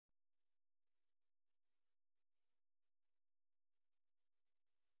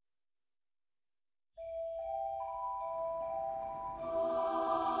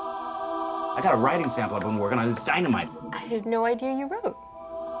I got a writing sample I've been working on. It's dynamite. I had no idea you wrote.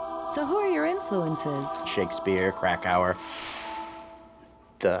 So who are your influences? Shakespeare, Krakauer,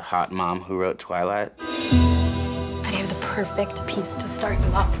 the hot mom who wrote Twilight. I have the perfect piece to start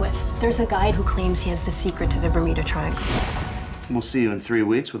you off with. There's a guy who claims he has the secret to the Bermuda Triangle. We'll see you in 3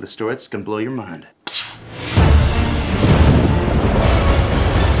 weeks with a story that's gonna blow your mind.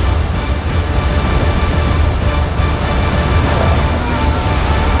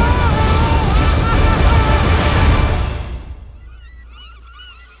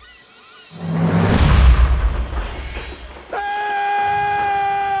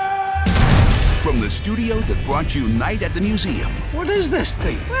 From the studio that brought you Night at the Museum. What is this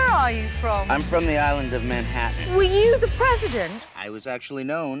thing? Where are you from? I'm from the island of Manhattan. Were you the president? I was actually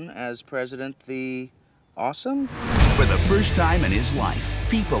known as President the Awesome. For the first time in his life,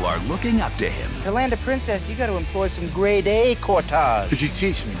 people are looking up to him. To land a princess, you gotta employ some grade A cortage. Could you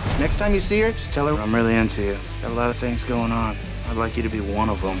teach me? Next time you see her, just tell her I'm really into you. Got a lot of things going on. I'd like you to be one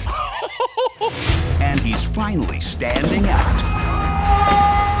of them. And he's finally standing out.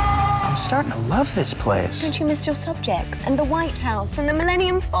 I'm starting to love this place. Don't you miss your subjects and the White House and the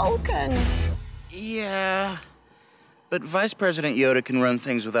Millennium Falcon? Yeah, but Vice President Yoda can run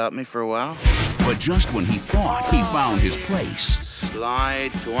things without me for a while. But just when he thought he found his place,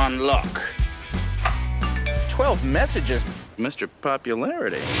 Slide to unlock. 12 messages, Mr.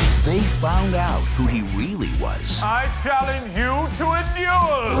 Popularity. they found out who he really was. I challenge you to a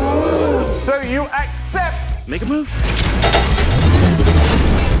duel. So you accept? Make a move.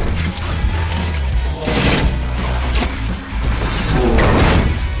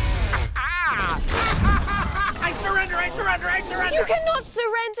 I surrender. You cannot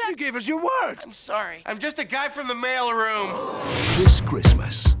surrender! You gave us your word. I'm sorry. I'm just a guy from the mailroom. This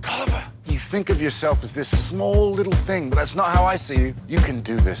Christmas, Gulliver, you think of yourself as this small little thing, but that's not how I see you. You can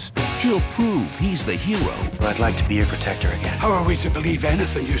do this. he'll prove he's the hero. Well, I'd like to be your protector again. How are we to believe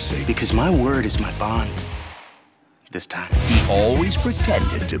anything you say? Because my word is my bond. This time. He always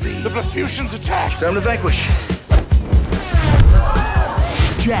pretended to be. The Blefuscians attacked. Time to vanquish.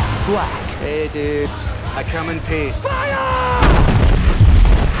 Jack Black. Hey, dudes. I come in peace.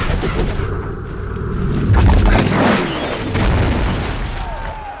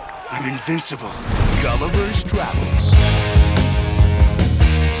 I'm invincible. Gulliver's Travels.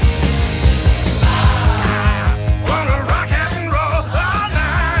 Wanna rock and roll all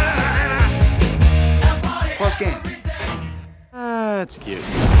night. Close game. That's cute.